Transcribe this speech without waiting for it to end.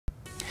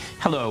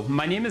Hello,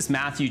 my name is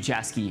Matthew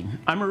Jeschke.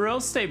 I'm a real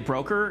estate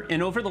broker,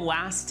 and over the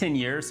last 10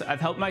 years, I've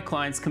helped my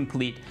clients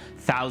complete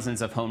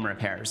thousands of home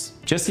repairs.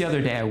 Just the other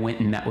day, I went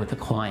and met with a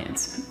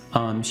client.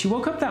 She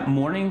woke up that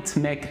morning to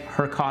make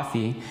her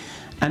coffee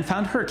and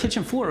found her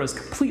kitchen floor was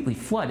completely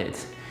flooded.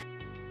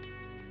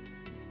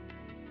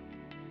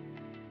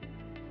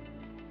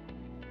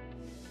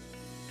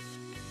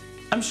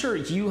 I'm sure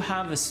you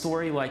have a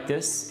story like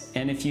this,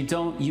 and if you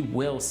don't, you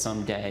will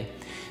someday.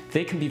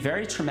 They can be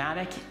very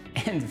traumatic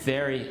and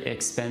very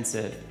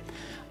expensive.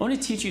 I want to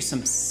teach you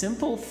some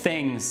simple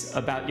things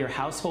about your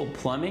household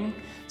plumbing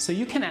so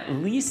you can at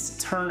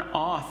least turn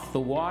off the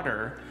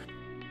water.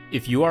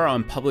 If you are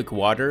on public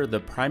water,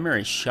 the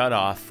primary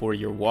shutoff for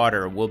your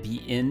water will be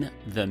in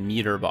the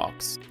meter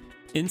box.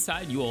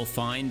 Inside, you will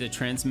find a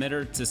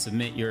transmitter to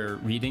submit your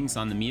readings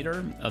on the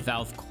meter, a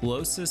valve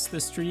closest to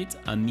the street,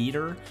 a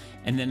meter,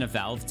 and then a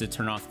valve to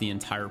turn off the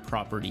entire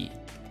property.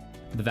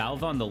 The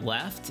valve on the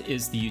left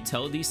is the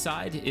utility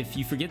side. If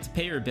you forget to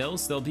pay your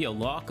bills, there'll be a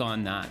lock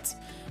on that.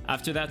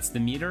 After that's the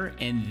meter,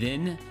 and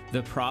then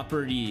the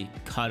property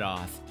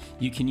cutoff.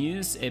 You can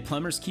use a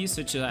plumber's key,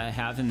 such as I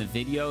have in the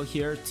video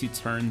here, to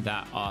turn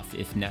that off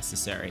if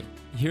necessary.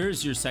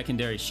 Here's your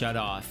secondary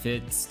shutoff.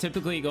 It's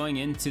typically going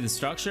into the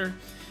structure.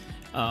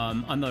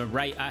 On the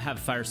right, I have a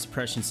fire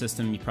suppression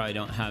system. You probably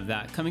don't have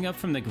that. Coming up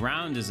from the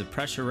ground is a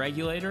pressure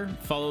regulator,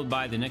 followed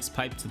by the next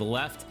pipe to the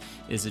left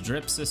is a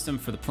drip system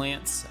for the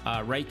plants.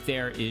 Right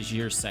there is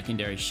your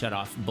secondary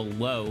shutoff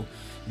below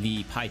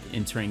the pipe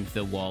entering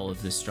the wall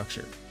of the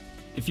structure.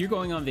 If you're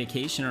going on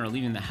vacation or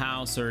leaving the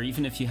house, or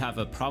even if you have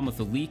a problem with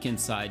a leak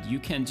inside, you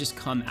can just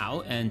come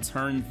out and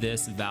turn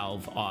this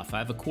valve off. I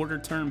have a quarter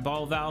turn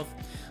ball valve.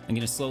 I'm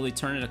going to slowly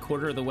turn it a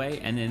quarter of the way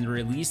and then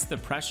release the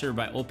pressure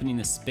by opening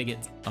the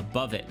spigot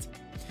above it.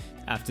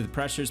 After the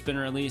pressure's been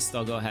released,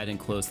 I'll go ahead and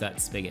close that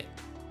spigot.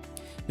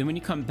 Then when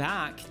you come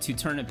back to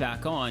turn it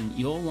back on,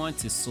 you'll want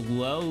to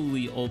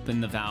slowly open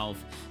the valve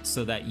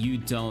so that you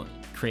don't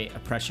create a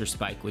pressure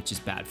spike, which is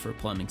bad for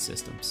plumbing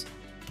systems.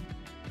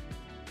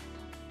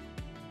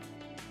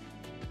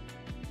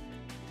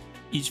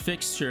 Each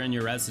fixture in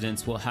your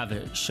residence will have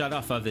a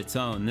shutoff of its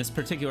own. This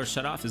particular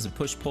shutoff is a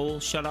push-pull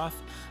shutoff.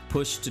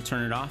 Push to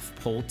turn it off,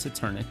 pull to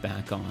turn it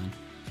back on.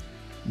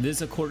 This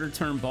is a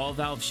quarter-turn ball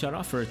valve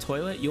shutoff for a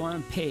toilet. You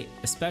want to pay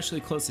especially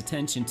close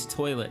attention to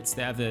toilets.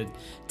 They have a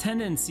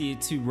tendency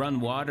to run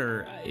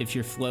water if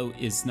your flow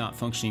is not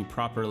functioning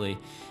properly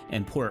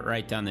and pour it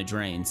right down the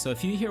drain. So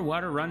if you hear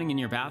water running in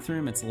your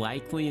bathroom, it's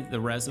likely the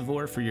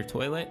reservoir for your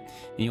toilet,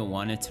 and you'll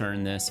want to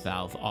turn this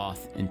valve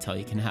off until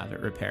you can have it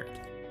repaired.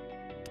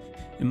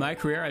 In my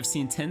career, I've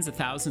seen tens of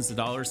thousands of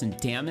dollars in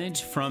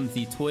damage from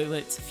the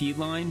toilet feed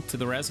line to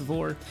the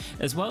reservoir,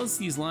 as well as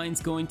these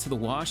lines going to the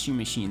washing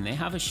machine. They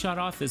have a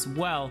shutoff as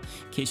well.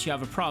 In case you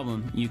have a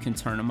problem, you can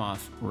turn them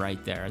off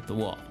right there at the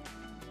wall.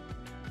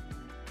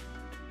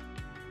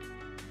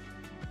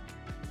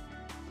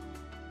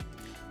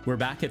 We're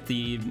back at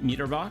the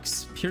meter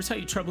box. Here's how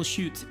you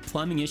troubleshoot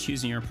plumbing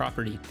issues in your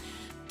property.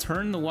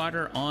 Turn the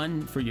water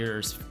on for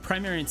your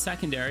primary and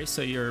secondary,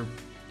 so your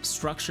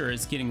structure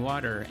is getting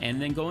water,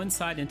 and then go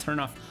inside and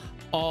turn off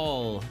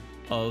all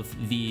of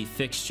the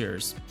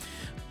fixtures.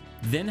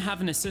 Then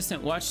have an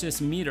assistant watch this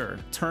meter,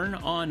 turn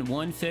on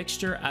one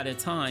fixture at a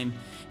time,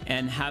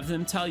 and have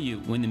them tell you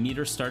when the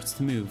meter starts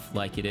to move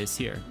like it is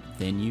here.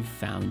 Then you've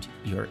found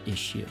your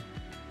issue.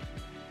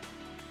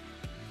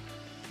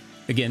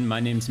 Again, my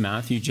name's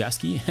Matthew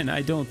Jeschke, and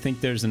I don't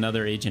think there's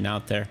another agent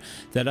out there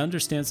that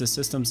understands the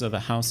systems of a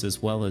house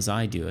as well as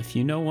I do. If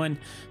you know one,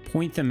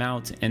 point them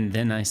out, and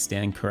then I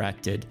stand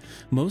corrected.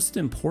 Most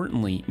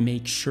importantly,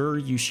 make sure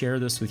you share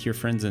this with your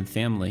friends and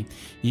family.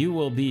 You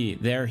will be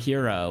their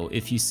hero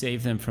if you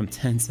save them from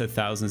tens of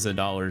thousands of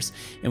dollars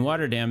in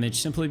water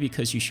damage simply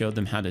because you showed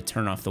them how to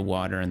turn off the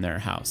water in their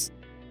house.